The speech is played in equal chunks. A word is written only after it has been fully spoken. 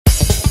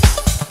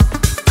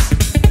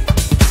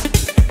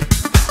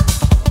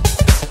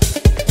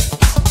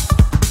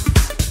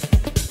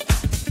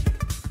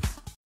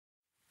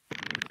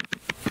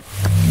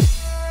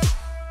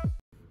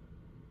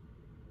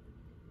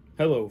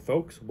Hello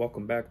folks,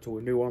 welcome back to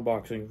a new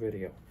unboxing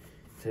video.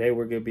 Today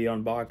we're going to be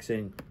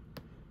unboxing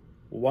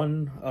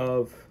one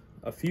of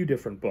a few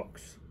different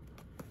books.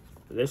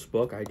 This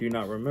book, I do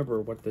not remember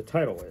what the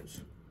title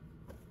is.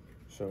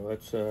 So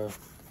let's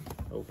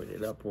open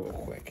it up real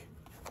quick.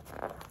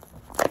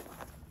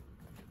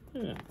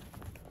 Yeah,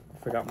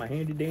 I forgot my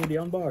handy dandy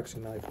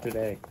unboxing knife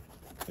today.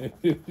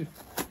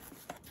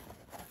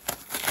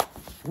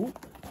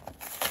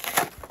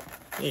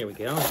 There we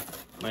go.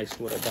 Nice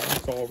little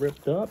box all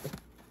ripped up.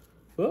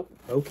 Oh,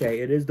 okay,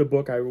 it is the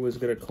book I was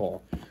going to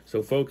call.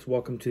 So, folks,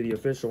 welcome to the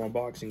official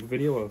unboxing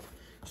video of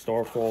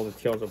Starfall, the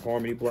Tales of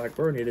Harmony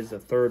Blackburn. It is the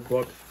third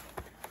book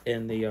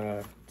in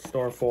the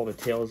Starfall, the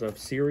Tales of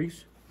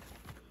series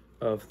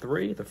of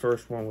 3. The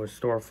first one was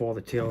Starfall,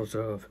 the Tales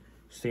of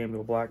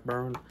Samuel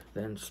Blackburn.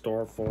 Then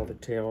Starfall, the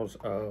Tales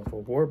of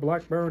War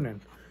Blackburn.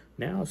 And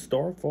now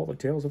Starfall, the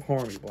Tales of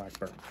Harmony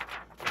Blackburn.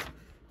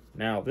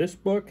 Now, this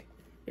book,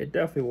 it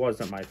definitely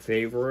wasn't my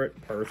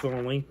favorite,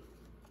 personally.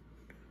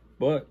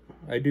 But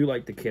I do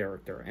like the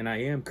character, and I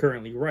am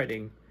currently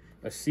writing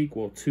a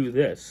sequel to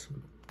this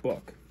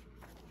book,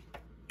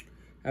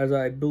 as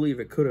I believe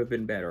it could have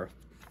been better.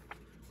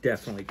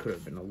 Definitely could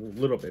have been a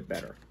little bit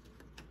better.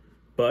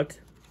 But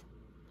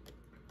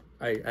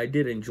I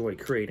did enjoy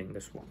creating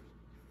this one,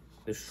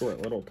 this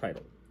short little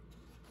title.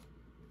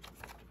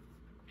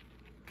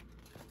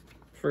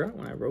 Forgot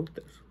when I wrote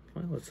this.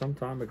 Well, it's some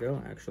time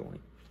ago, actually.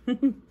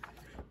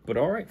 But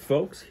alright,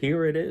 folks,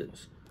 here it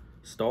is.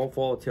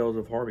 Starfall, Tales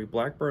of Harmony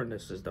Blackburn.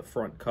 This is the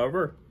front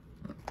cover.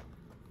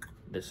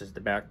 This is the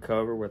back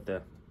cover with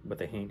the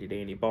handy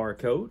dandy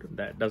barcode.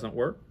 That doesn't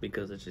work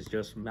because this is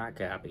just Mac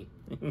happy.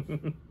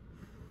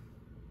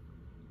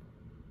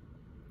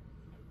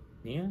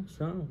 Yeah,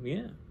 so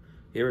yeah.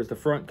 Here is the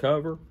front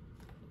cover.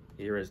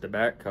 Here is the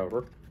back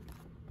cover.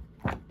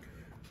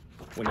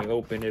 When you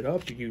open it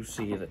up, you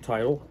see the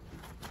title.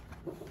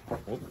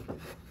 Oh.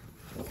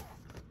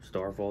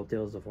 Starfall,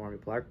 Tales of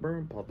Harmony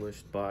Blackburn,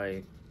 published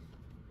by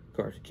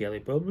Carson Kelly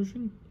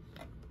Publishing,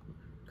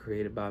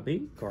 created by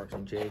me,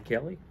 Carson J.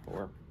 Kelly,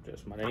 or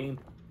just my name.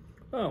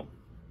 Oh,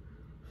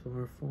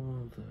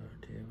 Starfall, the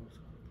Tales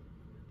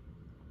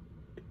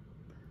of...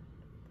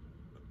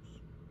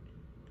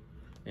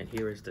 And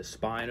here is the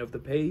spine of the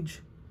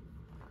page.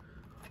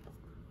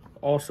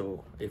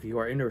 Also, if you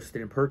are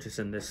interested in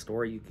purchasing this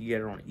story, you can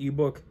get it on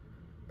ebook,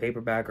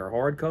 paperback, or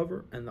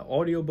hardcover, and the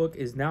audiobook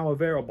is now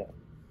available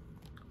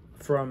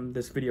from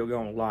this video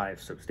going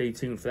live, so stay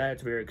tuned for that.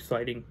 It's very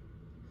exciting.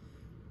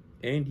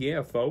 And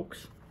yeah,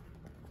 folks.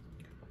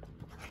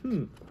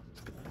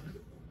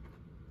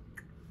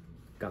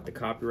 Got the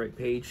copyright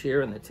page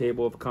here and the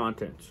table of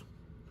contents.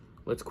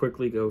 Let's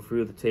quickly go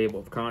through the table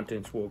of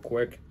contents real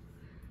quick.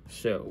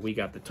 So, we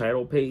got the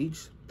title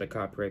page, the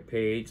copyright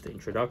page, the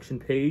introduction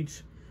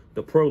page,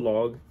 the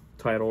prologue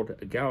titled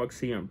A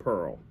Galaxy in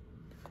Pearl.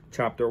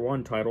 Chapter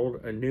 1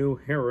 titled A New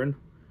Hero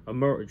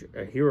Emerges.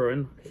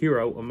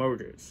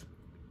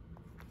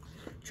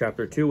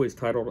 Chapter 2 is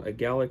titled A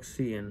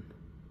Galaxy in...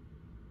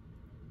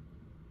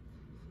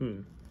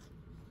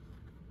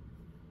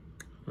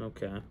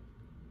 Okay.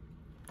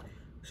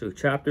 So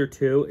chapter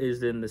 2 is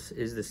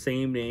the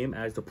same name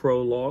as the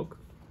prologue.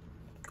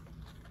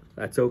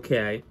 That's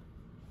okay.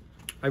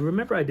 I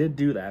remember I did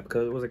do that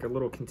because it was like a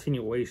little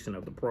continuation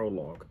of the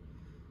prologue.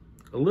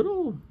 A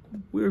little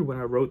weird when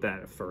I wrote that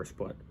at first,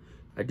 but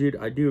I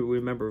do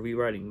remember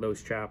rewriting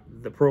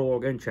the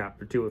prologue and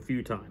chapter 2 a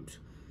few times.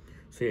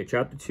 So yeah,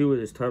 chapter 2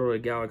 is titled A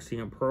Galaxy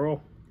in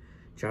Pearl.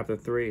 Chapter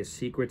 3 is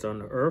Secrets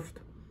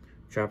Unearthed.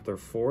 Chapter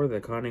 4, The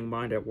Cunning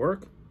Mind at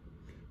Work.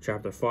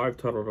 Chapter 5,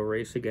 titled A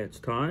Race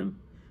Against Time.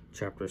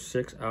 Chapter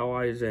 6,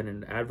 Allies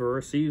and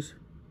Adversaries.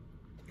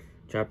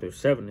 Chapter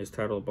 7 is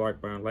titled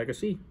Blackburn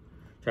Legacy.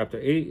 Chapter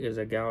 8 is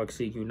A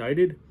Galaxy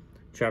United.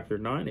 Chapter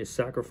 9 is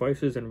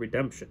Sacrifices and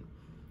Redemption.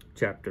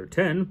 Chapter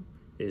 10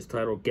 is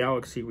titled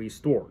Galaxy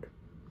Restored.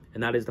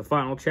 And that is the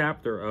final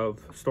chapter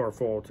of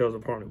Starfall, Tales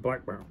of Harmony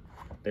Blackburn.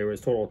 There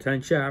is total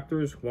 10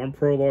 chapters, 1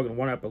 prologue, and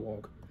 1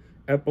 epilogue.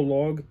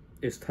 Epilogue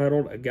is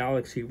titled A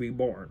Galaxy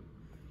Reborn.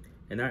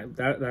 And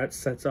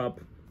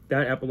that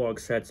epilogue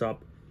sets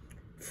up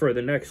for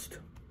the next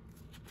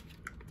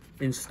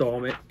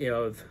installment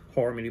of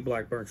Harmony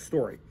Blackburn's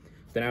story.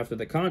 Then after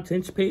the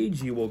contents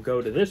page, you will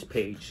go to this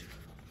page,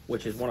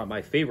 which is one of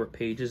my favorite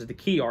pages, the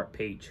key art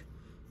page.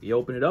 You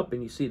open it up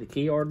and you see the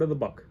key art of the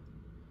book.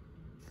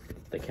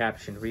 The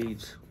caption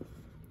reads,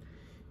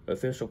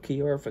 Official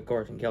key art for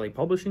Carson Kelly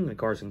Publishing, the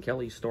Carson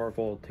Kelly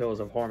Starfall Tales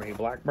of Harmony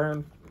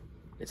Blackburn.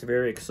 It's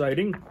very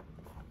exciting.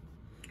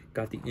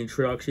 Got the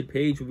introduction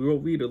page. We will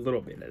read a little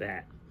bit of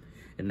that.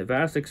 In the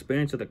vast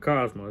expanse of the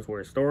cosmos,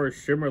 where stars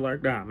shimmer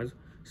like diamonds,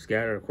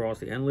 scattered across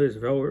the endless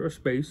velvet of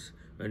space,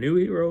 a new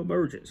hero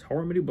emerges.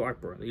 Harmony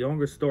Blackburn, the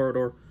youngest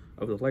starter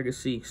of the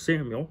legacy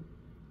Samuel,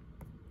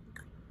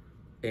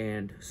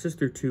 and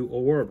sister to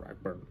Aurora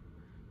Blackburn.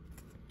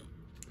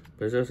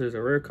 Possesses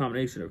a rare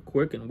combination of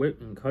quick and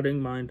wit and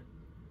cutting mind.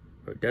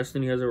 Her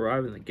destiny has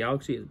arrived and the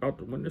galaxy is about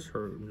to witness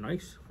her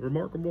nice,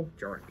 remarkable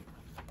journey.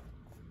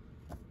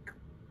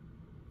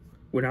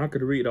 We're not going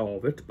to read all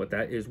of it, but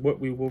that is what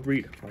we will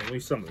read. Only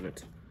some of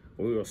it.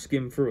 We will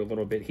skim through a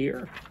little bit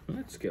here.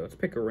 Let's go. Let's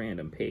pick a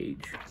random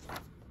page.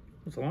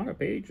 There's a lot of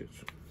pages.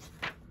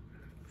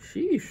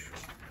 Sheesh.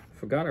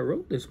 Forgot I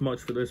wrote this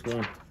much for this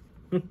one.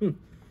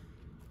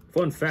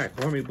 Fun fact,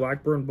 Harmony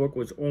Blackburn book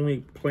was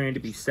only planned to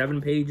be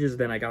 7 pages.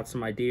 Then I got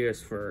some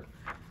ideas for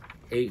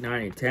 8,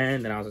 9, and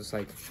 10. Then I was just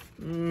like,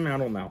 I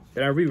don't know.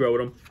 Then I rewrote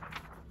them.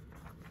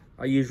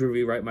 I usually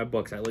rewrite my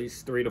books at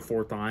least 3 to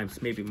 4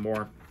 times, maybe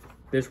more.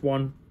 This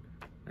one,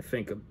 I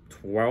think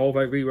 12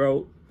 I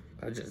rewrote.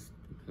 It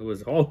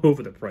was all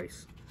over the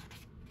place,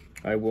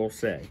 I will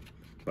say.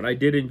 But I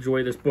did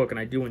enjoy this book, and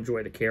I do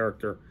enjoy the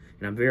character.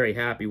 And I'm very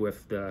happy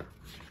with the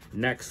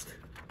next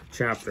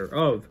chapter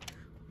of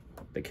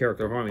the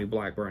character Harmony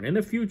Blackburn. In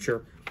the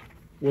future,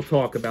 we'll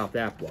talk about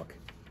that book.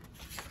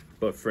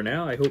 But for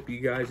now, I hope you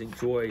guys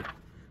enjoy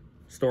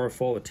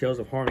Starfall, the Tales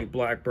of Harmony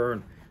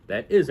Blackburn.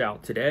 That is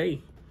out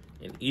today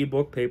in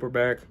ebook,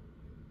 paperback,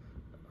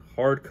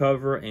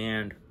 hardcover,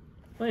 and,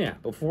 well, yeah,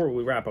 before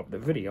we wrap up the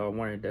video, I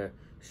wanted to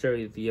show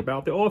you the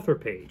About the Author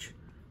page.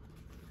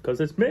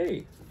 Because it's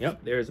me.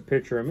 Yep, there's a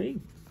picture of me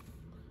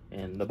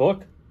in the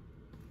book.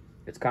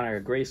 It's kind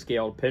of a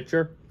grayscale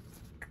picture.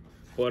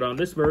 But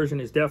this version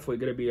is definitely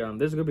going to be,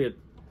 there's going to be a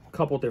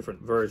couple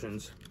different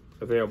versions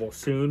available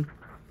soon.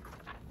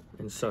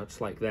 And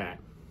such like that.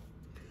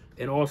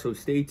 And also,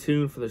 stay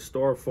tuned for the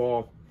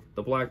Starfall,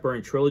 the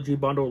Blackburn Trilogy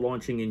bundle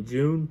launching in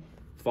June.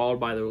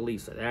 Followed by the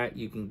release of that.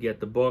 You can get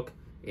the book.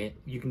 And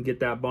you can get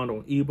that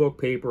bundle in ebook,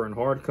 paper, and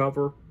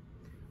hardcover.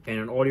 And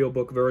an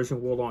audiobook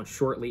version will launch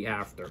shortly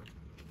after.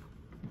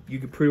 You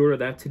can pre-order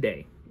that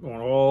today on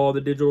all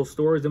the digital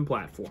stores and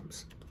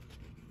platforms.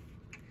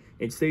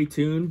 And stay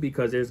tuned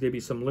because there's going to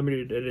be some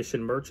limited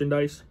edition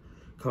merchandise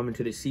coming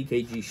to the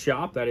CKG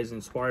shop that is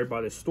inspired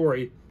by the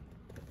story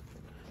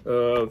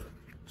of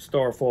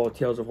Starfall,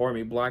 Tales of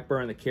Harmony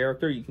Blackburn, the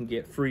character. You can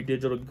get free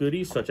digital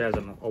goodies such as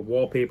a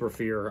wallpaper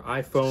for your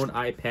iPhone,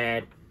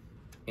 iPad,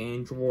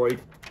 Android,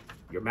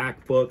 your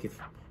MacBook, if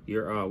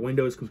your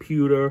Windows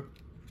computer,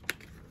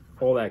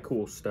 all that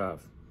cool stuff.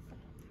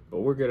 But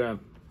we're going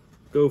to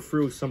go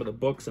through some of the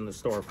books in the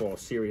Starfall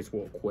series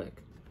real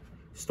quick.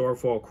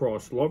 Starfall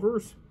Crossed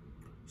Lovers,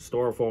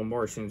 Starfall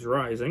Martians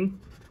Rising,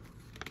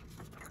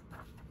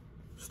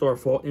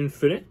 Starfall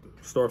Infinite,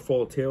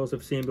 Starfall Tales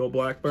of Samuel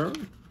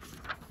Blackburn,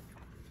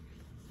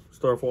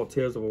 Starfall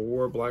Tales of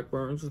Aurora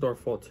Blackburn,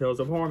 Starfall Tales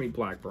of Harmony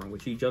Blackburn,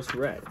 which he just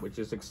read, which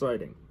is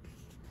exciting.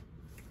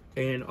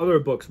 And other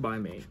books by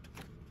me.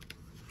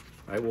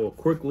 I will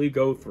quickly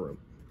go through.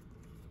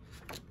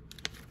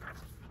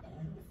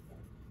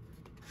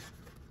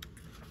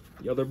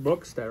 The other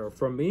books that are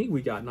from me,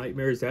 we got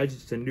Nightmare's Edge.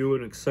 It's a new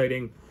and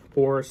exciting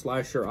horror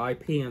slasher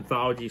IP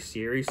anthology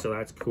series, so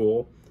that's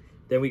cool.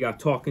 Then we got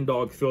Talking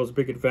Dog Phil's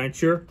Big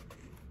Adventure,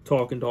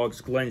 Talking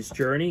Dogs Glenn's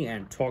Journey,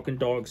 and Talking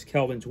Dogs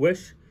Kelvin's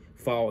Wish.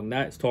 Following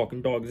that is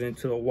Talking Dogs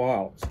Into the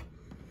Wilds.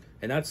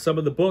 And that's some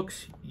of the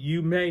books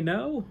you may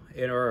know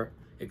and are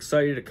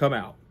excited to come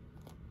out.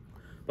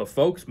 But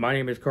folks, my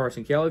name is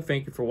Carson Kelly.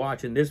 Thank you for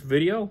watching this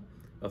video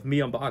of me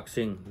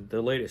unboxing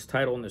the latest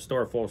title in the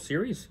Starfall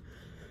series.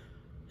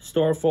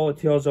 Starfall,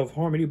 Tales of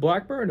Harmony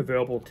Blackburn,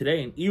 available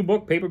today in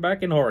ebook,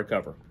 paperback, and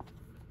hardcover.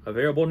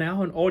 Available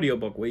now in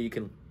audiobook, where you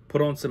can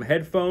put on some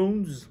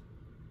headphones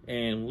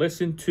and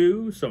listen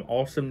to some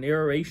awesome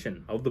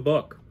narration of the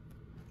book.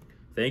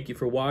 Thank you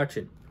for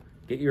watching.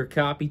 Get your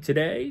copy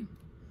today.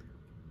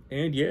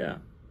 And yeah,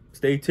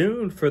 stay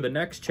tuned for the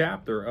next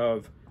chapter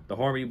of the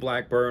Harmony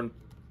Blackburn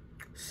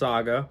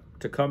saga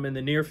to come in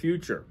the near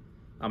future.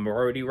 I'm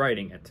already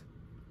writing it.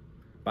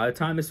 By the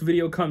time this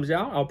video comes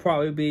out, I'll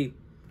probably be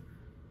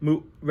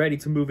ready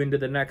to move into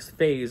the next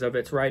phase of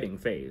its writing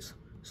phase.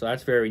 So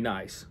that's very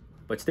nice.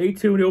 But stay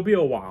tuned, it'll be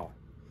a while.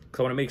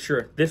 Because I want to make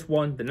sure this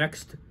one, the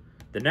next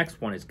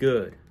one is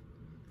good.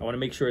 I want to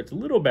make sure it's a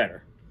little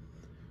better.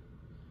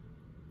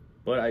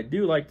 But I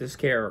do like this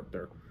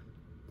character.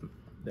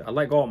 I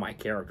like all my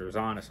characters,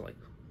 honestly.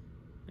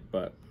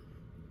 But,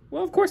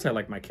 well, of course I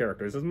like my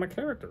characters. Those are my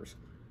characters.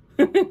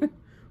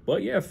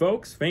 But yeah,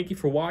 folks, thank you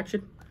for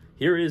watching.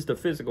 Here is the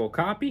physical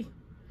copy.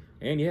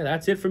 And yeah,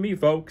 that's it for me,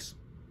 folks.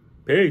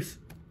 Peace.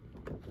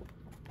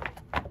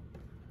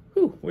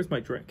 Whew, where's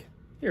my drink?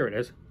 Here it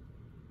is.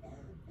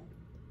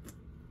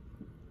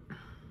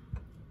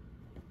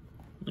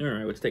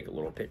 Alright, let's take a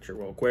little picture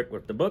real quick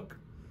with the book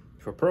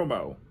for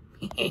promo.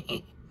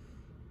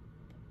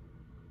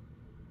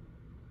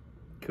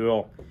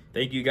 Cool.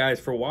 Thank you guys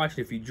for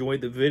watching. If you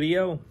enjoyed the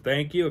video,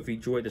 thank you. If you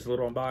enjoyed this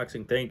little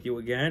unboxing, thank you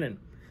again. And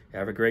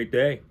have a great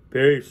day.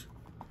 Peace.